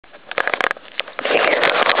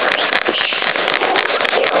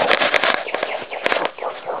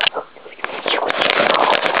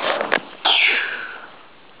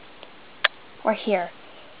here.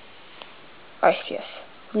 Arceus,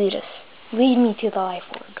 lead us. Lead me to the life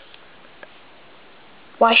orb.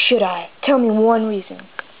 Why should I? Tell me one reason.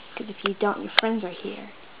 Because if you don't, your friends are here.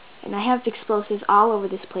 And I have explosives all over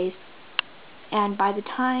this place. And by the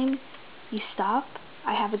time you stop,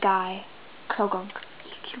 I have a guy, Krogunk.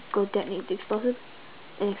 He can go detonate the explosive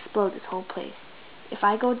and explode this whole place. If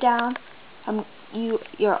I go down,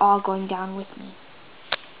 you're all going down with me.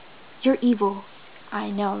 You're evil. I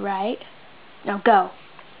know, right? Now go.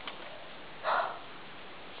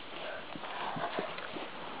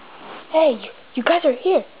 Hey, you guys are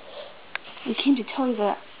here. We came to tell you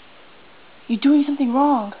that you're doing something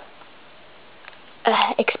wrong.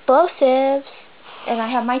 Explosives. And I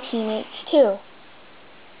have my teammates too.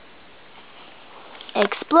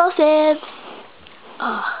 Explosives.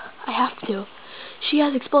 I have to. She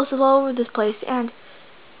has explosives all over this place, and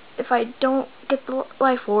if I don't get the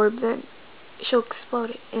life orb, then she'll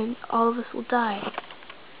explode it, and all of us will die.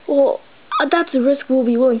 Well, that's a risk we'll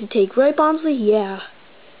be willing to take, right, Bombsley? Yeah.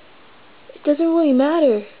 It doesn't really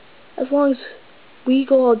matter, as long as we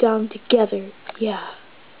go all down together. Yeah.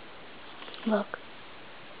 Look,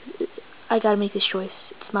 I gotta make this choice.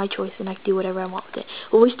 It's my choice, and I can do whatever I want with it.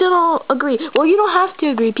 Well, we still don't agree. Well, you don't have to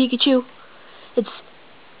agree, Pikachu.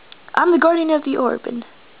 I'm the guardian of the orb, and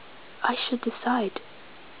I should decide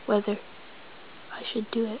whether I should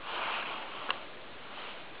do it.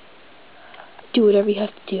 Do whatever you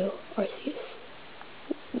have to do, Arceus.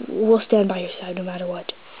 We'll stand by your side no matter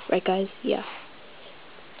what. Right, guys? Yeah.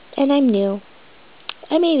 And I'm new.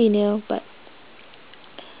 I may be new, but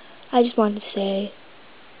I just wanted to say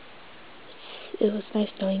it was nice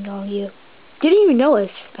knowing all of you. Didn't even know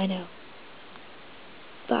us. I know.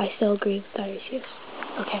 But I still agree with Arceus.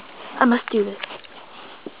 Okay. I must do this.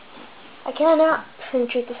 I cannot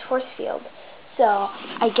penetrate this force field. So,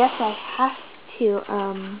 I guess I have to,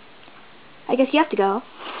 I guess you have to go.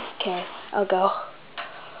 Okay, I'll go.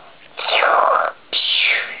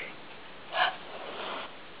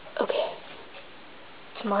 Okay.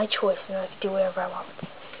 It's my choice, and I can do whatever I want.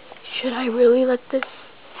 Should I really let this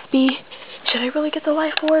be? Should I really get the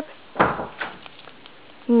life orb?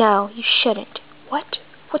 No, you shouldn't. What?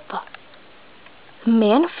 What the?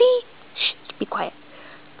 Manaphy? Shh, be quiet.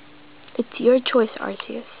 It's your choice,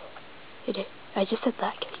 Arceus. It is. I just said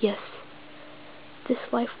that. Yes. This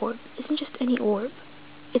life orb isn't just any orb.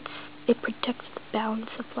 It protects the balance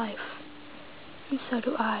of life. And so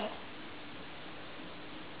do I.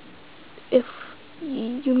 If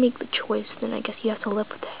you make the choice, then I guess you have to live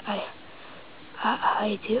with it.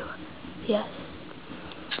 I do. Yes.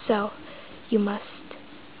 So, you must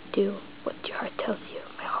do what your heart tells you.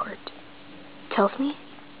 My heart tells me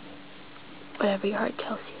whatever your heart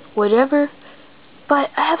tells you. Whatever.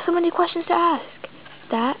 But I have so many questions to ask.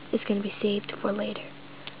 That is going to be saved for later.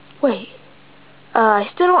 Wait. I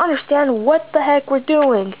still don't understand what the heck we're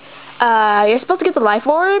doing. You're supposed to get the life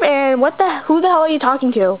orb, and who the hell are you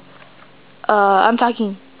talking to? I'm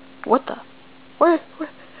talking, what the? Where'd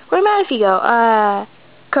Manaphy go?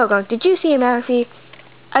 Krogunk, did you see Manaphy?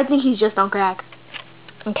 I think he's just on crack.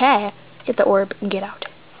 Okay, get the orb and get out.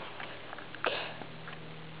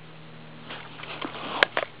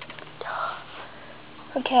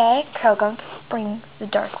 Okay, Krogunk, bring the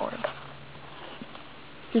dark orb.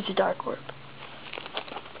 Here's the dark orb.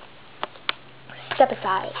 Step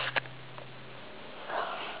aside.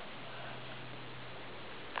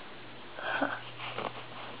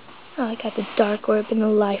 Oh, I got the dark orb and the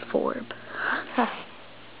life orb.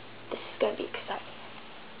 This is gonna be exciting.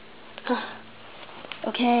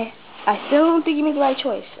 Okay, I still don't think you made the right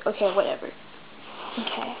choice. Okay, whatever.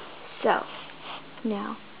 Okay, so,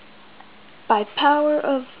 now, by power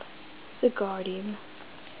of the Guardian,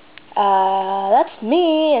 that's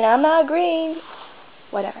me, and I'm not agreeing.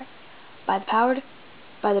 Whatever. By the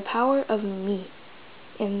power of me,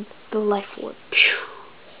 and the life orb,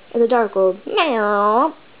 and the dark orb,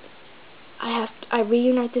 I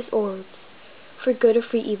reunite this orb, for good or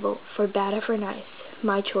for evil, for bad or for nice,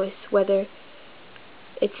 my choice, whether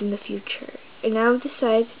it's in the future. And now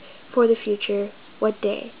decide for the future, what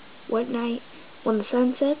day, what night, when the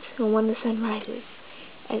sun sets, and when the sun rises,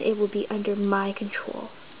 and it will be under my control.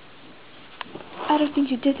 I don't think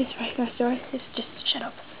you did this right, Master Arceus. Just shut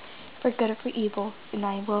up. For good or for evil, and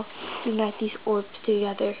I will unite these orbs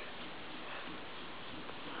together.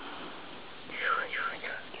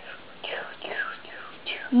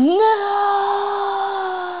 No!